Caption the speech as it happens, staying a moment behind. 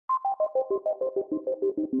All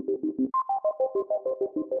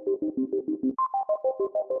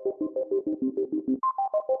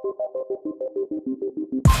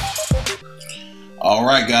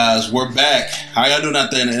right, guys, we're back. How y'all doing out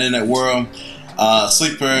there in the internet world?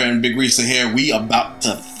 Sleeper and Big Resa here. We about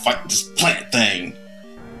to fight this plant thing.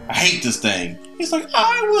 I hate this thing. He's like,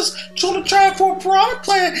 I was trying to try for a piranha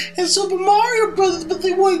plant in Super Mario Brothers, but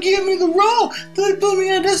they wouldn't give me the role. They put me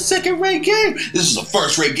in this second-rate game. This is a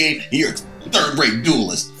first-rate game, and you're a third-rate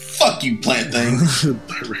duelist. Fuck you, plant thing.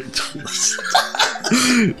 Third-rate duelist.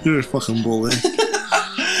 You're a fucking bully.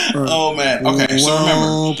 Oh man. Okay, so remember.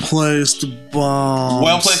 Well-placed bombs.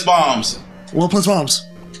 Well-placed bombs. Well-placed bombs.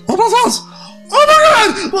 Well-placed bombs. Oh my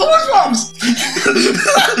god! Well-placed bombs.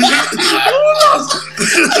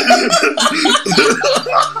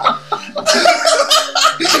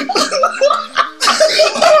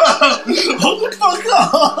 Hold the fuck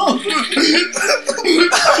up!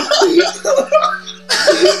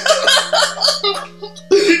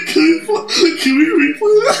 Can we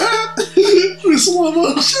replay that? In slow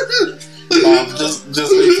motion?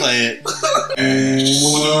 Just replay it.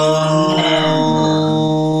 Well-placed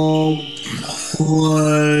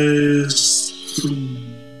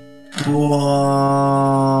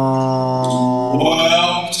bombs.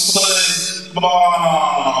 Well-placed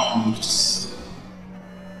bombs.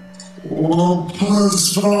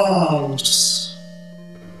 Well-placed bombs.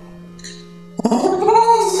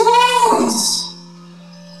 Well-placed bombs.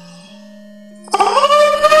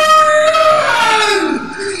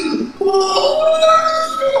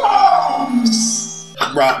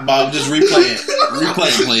 Right, Bob, just replay it. Replay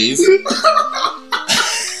it, please.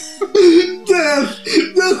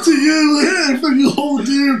 Death to you, here for you whole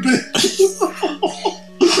dear bitch.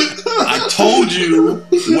 I told you,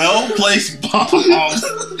 well-placed bombs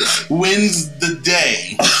wins the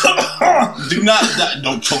day. Do not die.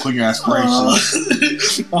 Don't choke on your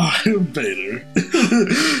aspirations. I'm Vader.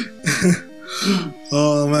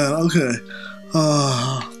 Oh man, okay.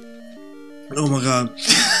 Oh my god.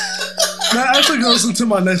 That actually goes into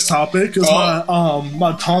my next topic, because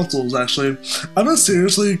my tonsils, actually, I've been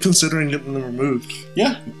seriously considering getting them removed.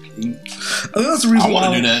 Yeah. I think that's the reason I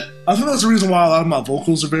want to do that. I think that's the reason why a lot of my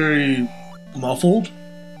vocals are very muffled.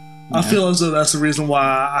 Yeah. I feel as though that's the reason why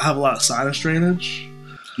I have a lot of sinus drainage.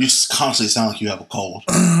 You just constantly sound like you have a cold.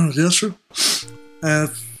 Yeah, that's true. And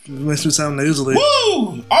it makes me sound nasally.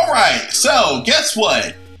 Woo! Alright, so guess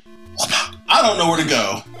what? I don't know where to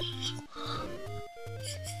go.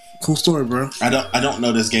 Cool story, bro. I don't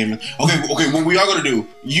know this game. Okay, what we are gonna do?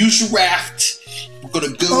 Use raft. We're gonna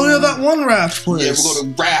go. Oh yeah, that one raft place. Yeah, we're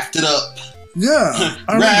gonna raft it up. Yeah,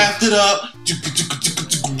 raft it up.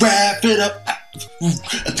 Raft it up.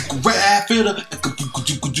 Raft it up.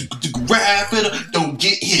 Raft it up. Don't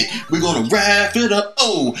get hit. We're gonna raft it up.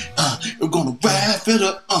 Oh, we're gonna raft it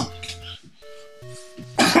up.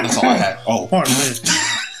 That's all I had. Oh, pardon me.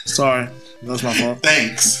 Sorry. That's my fault.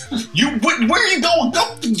 Thanks. Where are you going?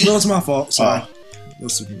 Go. No, it's my fault. Sorry.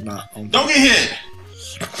 That's not. Don't get hit.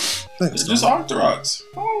 Thanks. It's just Octoroks.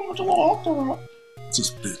 Oh, what's a little Octorok?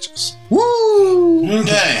 Just bitches. Woo!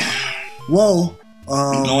 Okay. Whoa.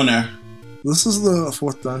 Go in there. This is the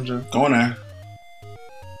 4th dungeon. Go in there.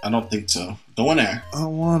 I don't think so. Go in there. I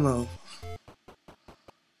don't wanna.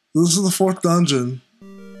 This is the 4th dungeon.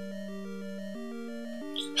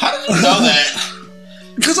 How did you know that?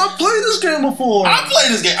 Because I played this game before. I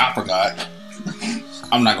played this game. I forgot.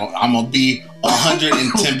 I'm gonna be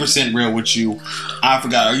 110% real with you. I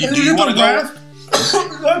forgot. Do you want to go?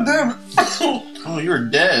 God damn it. Oh, you're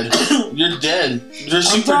dead. You're dead. You're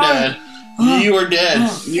super dead. You are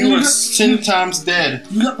dead. You are 10 times dead.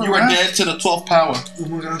 You are dead to the 12th power. Oh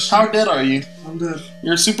my gosh. How dead are you? I'm dead.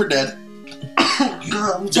 You're super dead.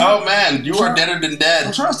 God, oh man, you are deader than dead.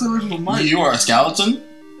 I'm trying to stay away from the mic. You are a skeleton?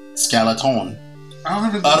 Skeleton. I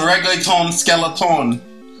don't have a reggaeton skeleton.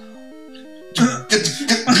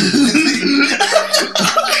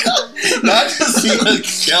 Not just see a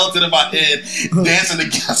skeleton in my head dancing to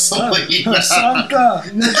gasoline. Saka,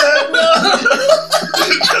 you're dead now.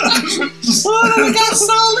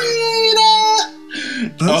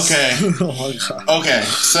 Okay. Oh my god. Okay,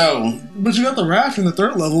 so. But you got the raft in the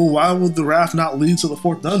 3rd level. Why would the raft not lead to the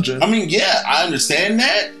 4th dungeon? I mean, yeah, I understand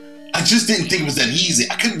that. I just didn't think it was that easy.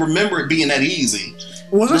 I couldn't remember it being that easy.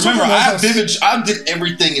 Remember, I did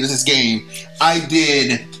everything in this game. I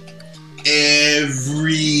did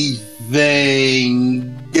everything.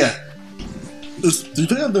 Do you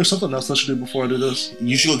think there's something else I should do before I do this?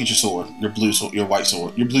 You should go get your sword. Your blue sword. Your white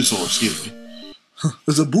sword. Your blue sword, excuse me.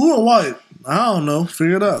 Is it blue or white? I don't know.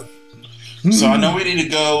 Figure it out. So I know we need to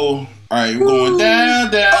go Alright, we're going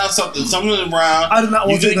down, something around. I did not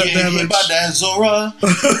want to take that You didn't get hit by that Zora.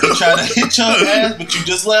 You tried to hit your ass, but you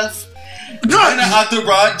just left. God. And out the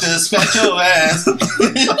rod, just spat your ass.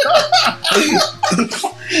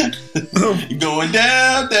 You're going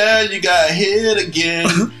down, you got hit again.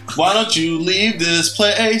 Why don't you leave this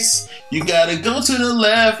place? You gotta go to the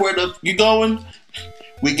left, where you going?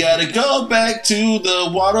 We gotta go back to the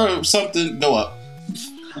water or something. Go up.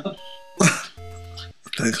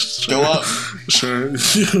 Thanks. Go up. Sure.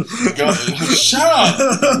 Go, shut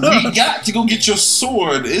up. We got to go get your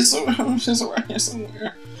sword. It's around here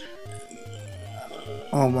somewhere.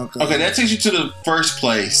 Oh my god. Okay, that takes you to the first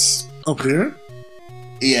place. Up here?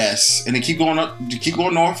 Yes. And then keep going up. Keep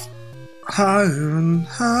going north. Higher and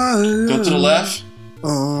higher. Go to the left.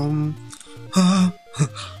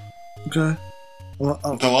 Okay. Well,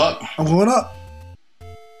 go up. I'm going up.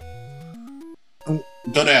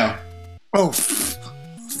 Go down. Oh,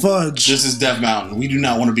 fudge. This is Death Mountain. We do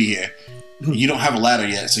not want to be here. You don't have a ladder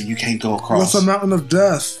yet, so you can't go across. That's a mountain of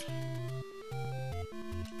death.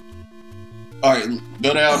 Alright,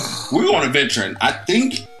 go down. We're going adventuring. I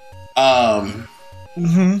think,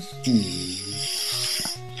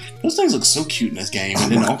 those things look so cute in this game,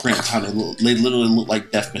 and then Ocarina of Time, they literally look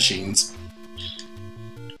like death machines.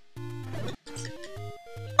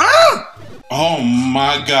 Ah! Oh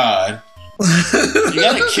my god. You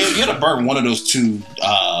gotta burn one of those two,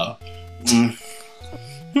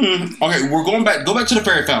 Okay, we're going back. Go back to the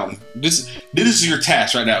fairy fountain. This is your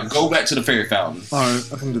task right now. Go back to the fairy fountain.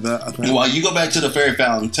 Alright, I can do that, I think. And while you go back to the fairy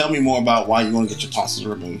fountain, tell me more about why you want to get your tonsils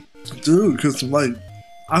removed. Dude, because, like,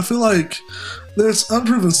 I feel like there's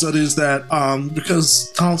unproven studies that, because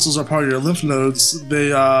tonsils are part of your lymph nodes, they,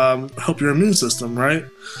 help your immune system, right?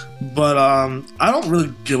 But, I don't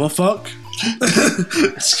really give a fuck.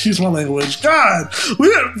 Excuse my language. God,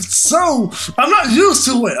 I'm not used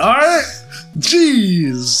to it, alright?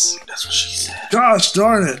 Jeez. That's what she said. Gosh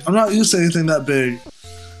darn it. I'm not used to anything that big.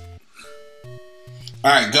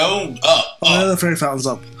 Alright, go up. Oh, yeah, the fairy fountain's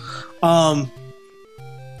up.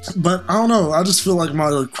 But I don't know. I just feel like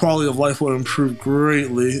my quality of life would improve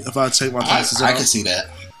greatly if I take my tonsils out. I can see that.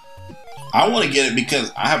 I want to get it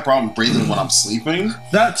because I have problem breathing when I'm sleeping.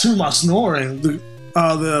 That too, my snoring.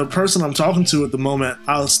 The person I'm talking to at the moment,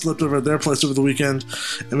 I slept over at their place over the weekend,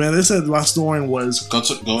 and man, they said my snoring was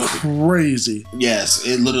crazy. Yes,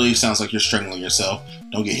 it literally sounds like you're strangling yourself.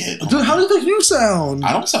 Don't get hit. Dude, how do you think you sound?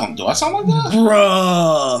 I don't sound. Do I sound like that?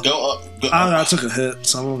 Bruh. Go up. Go up. I took a hit,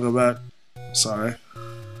 so I'm gonna go back. Sorry.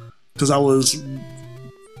 Because I was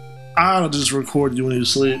just record you when you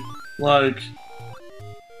sleep. Like,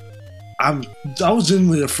 I was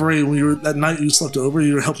genuinely afraid when that night you slept over,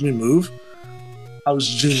 you were helping me move. I was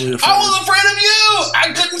genuinely afraid. I was afraid of you!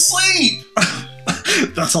 I couldn't sleep!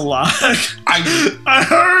 That's a lie. I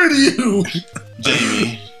heard you!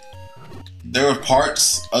 Jamie, there were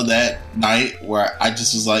parts of that night where I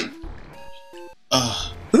just was like,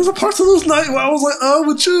 ugh. There's a parts of those nights where I was like,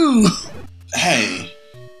 with you. Hey.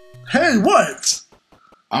 Hey, what?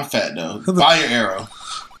 I'm fat though. Buy your arrow.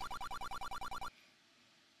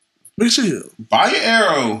 Big shield. Buy your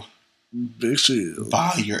arrow. Big shield.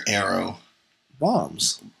 Buy your arrow.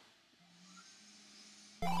 Bombs.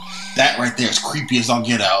 That right there is creepy as I'll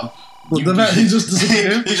get out. But then he just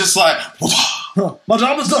disappeared. He's just like, my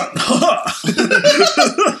job is done.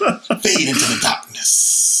 Fade into the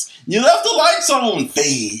darkness. You left the lights on.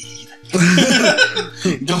 Fade.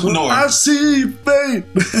 Go north. I see fade.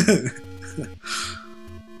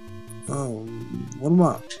 What am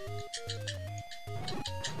I?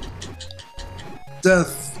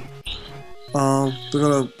 Death. They're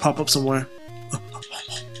gonna pop up somewhere.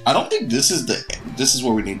 I don't think this is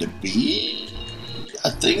where we need to be. I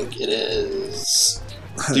think it is.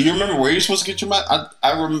 Do you remember where you're supposed to get your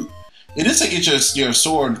it is to get your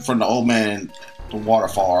sword from the old man in the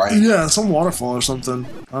waterfall, right? Yeah, some waterfall or something.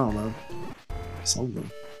 I don't know. Something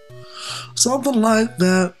like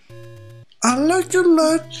that. I like it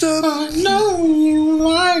like that. I know you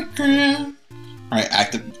like it. Alright,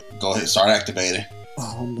 go ahead, start activating.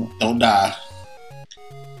 Oh no. Don't die.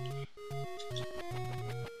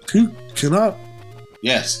 Can I?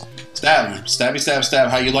 Yes. Stab him. Stabby, stab, stab.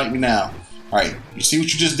 How you like me now? Alright, you see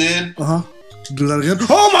what you just did? Uh-huh. Do that again.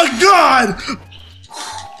 Oh my god!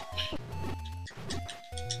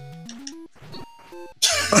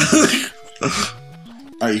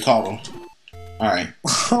 Alright, you called him. Alright.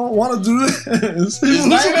 I don't want to do this. It's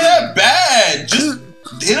not even that bad. Just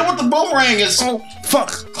hit him with the boomerang. Oh,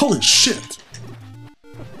 fuck. Holy shit.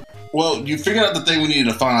 Well, you figured out the thing we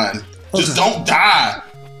needed to find. Just don't die.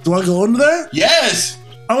 Do I go into there? Yes.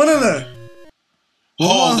 I went in there.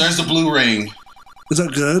 Oh, there's the blue ring. Is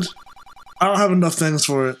that good? I don't have enough things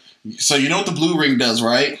for it. So you know what the blue ring does,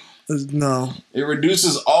 right? No. It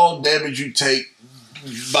reduces all damage you take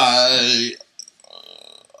by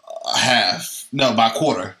half. No, by a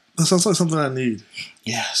quarter. That sounds like something I need.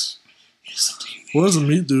 Yes. It's something you need. What does the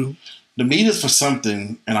meat do? The meat is for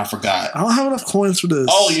something, and I forgot. I don't have enough coins for this.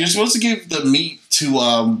 Oh, you're supposed to give the meat to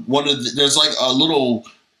one of the... There's like a little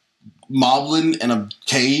moblin in a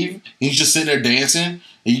cave. He's just sitting there dancing, and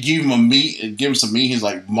you give him a meat, and give him some meat. He's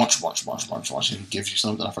like, munch, munch, munch, munch, munch, and he gives you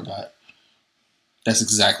something. I forgot. That's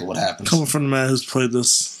exactly what happens. Coming from the man who's played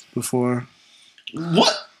this before.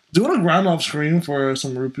 What? Do you want to grind off screen for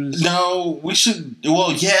some rupees? No, we should...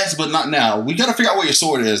 Well, yes, but not now. We gotta figure out where your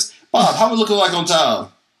sword is. Bob, how we looking like on time?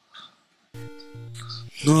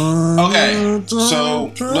 Okay,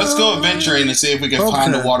 so let's go adventuring and see if we can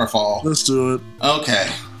find the waterfall. Let's do it.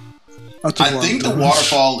 Okay. I think the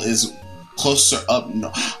waterfall is closer up.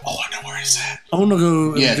 No. Oh, I know where it's at. I want to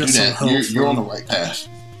go and get do that. Some help. You're on the right path.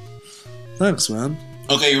 Thanks, man.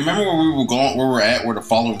 Okay, remember where we were going, where we're at, where the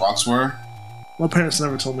fallen rocks were? My parents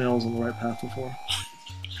never told me I was on the right path before.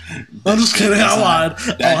 I'm just kidding. I lied.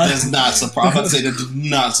 That does not surprise. I'm say that does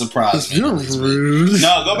not surprise me. You're rude.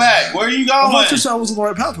 No, go back. Where are you going? I thought you said I was on the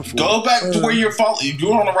right path before. Go back to where you're falling.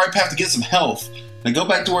 You're on the right path to get some health. Now go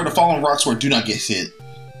back to where the fallen rocks were. Do not get hit.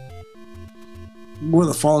 Where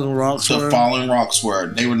the fallen rocks were? The fallen rocks were.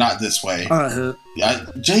 They were not this way. I got hit.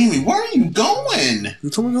 Jamie, where are you going? You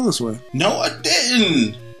told me to go this way. No, I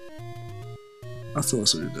didn't. I thought I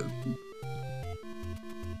said you did.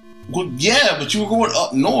 Well, yeah, but you were going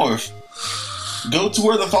up north. Go to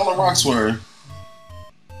where the fallen rocks were.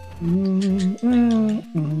 You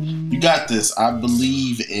got this. I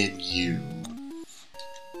believe in you.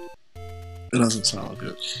 It doesn't sound like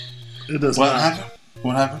it. It does What not. happened?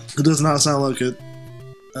 What happened? It does not sound like it.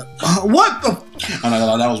 What the? Oh my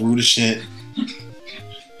god, that was rude as shit.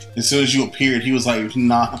 As soon as you appeared, he was like,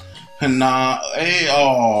 nah, hey,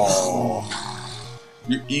 oh.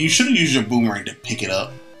 You should have used your boomerang to pick it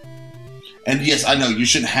up. And yes, I know, you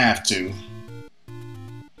shouldn't have to.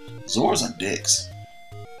 Zors are dicks.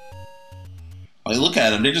 Like, look at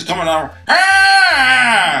them, they're just coming out.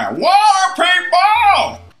 Ah! Water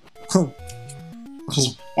people!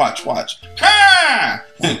 Watch. Ah!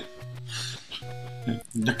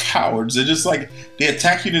 They're cowards. They're just like, they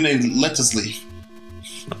attack you and they let us leave.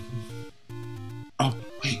 Oh,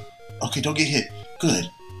 wait. Okay, don't get hit. Good.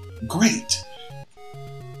 Great.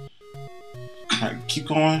 Alright, keep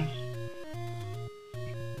going.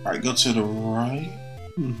 Alright, go to the right.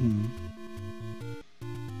 Mm-hmm.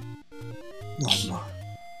 Oh my.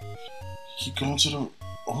 Keep going to the...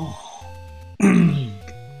 Oh.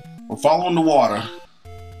 We're following the water.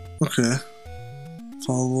 Okay.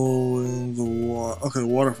 Following the water. Okay,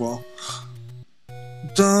 waterfall.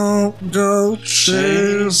 Don't go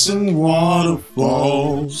chasing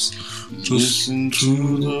waterfalls. Just Listen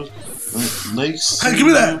to the lakes. Hey, give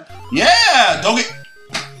me that! Yeah! Don't get...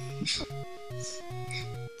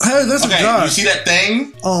 Hey, there's a guy. You see that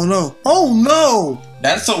thing? Oh no. Oh no!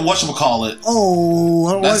 That's a whatchamacallit. Oh,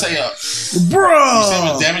 I don't That's like... a... Bruh! You see how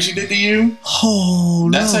much damage he did to you? Oh,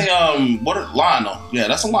 That's no. Lionel. Yeah,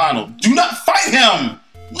 that's a Lionel. Do not fight him!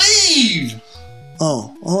 Leave!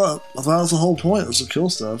 Oh, I thought that was the whole point, was to kill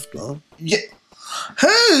stuff, though. Yeah.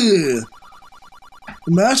 Hey! The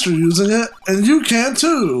master using it, and you can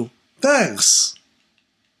too. Thanks.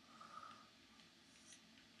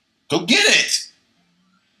 Go get it!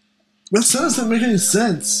 That sentence didn't make any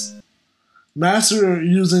sense. Master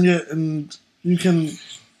using it, and you can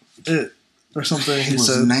it or something. It was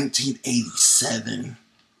 1987.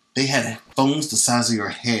 They had phones the size of your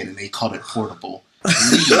head, and they called it portable.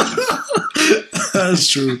 Leave. That's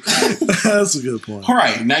true. That's a good point. All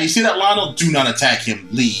right, now you see that Lionel? Do not attack him.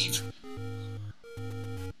 Leave.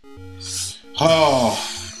 Oh.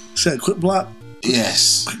 Said quick block.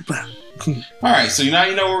 Yes. Quick block. All right, so now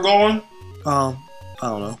you know where we're going? I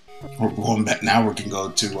don't know. We're going back now. We can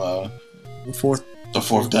go to The fourth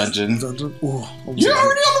dungeon. Oh, You're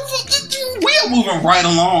already on the fourth dungeon. We are moving right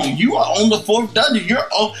along. You are on the fourth dungeon.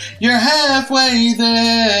 You're halfway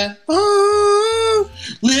there. Oh.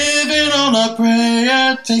 Living on a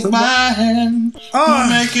prayer. Take my hand.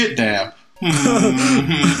 Make it down.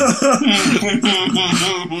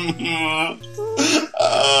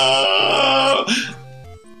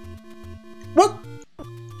 What?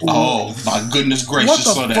 Oh my goodness gracious! What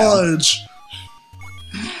Slow the down. fudge?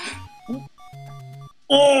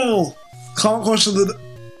 Oh, comment question of the.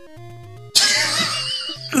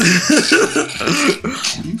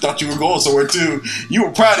 You thought you were going somewhere too. You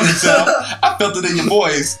were proud of yourself. I felt it in your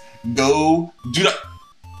voice. Go do that.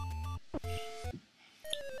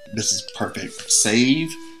 This is perfect.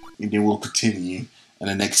 Save. and then we'll continue in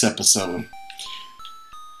the next episode.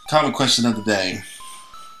 Common question of the day.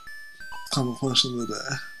 Common question of the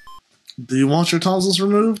day. Do you want your tonsils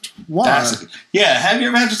removed? Why? Yeah, have you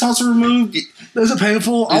ever had your tonsils removed? Is it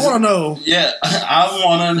painful? I want to know. Yeah, I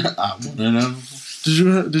want to know.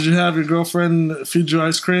 Did you have your girlfriend feed you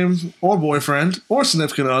ice cream, or boyfriend, or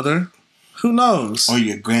significant other? Who knows? Or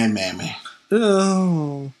your grandmammy.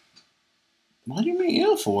 Ew. What do you mean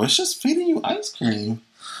ill for? It's just feeding you ice cream.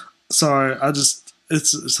 Sorry, it's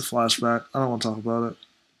a flashback. I don't want to talk about it.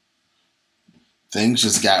 Things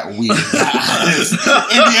just got weird, guys. In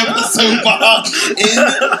the episode, Bob.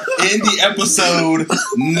 In the episode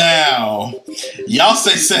now. Y'all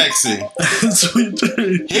stay sexy. Sweet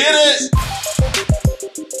dreams. Hit it.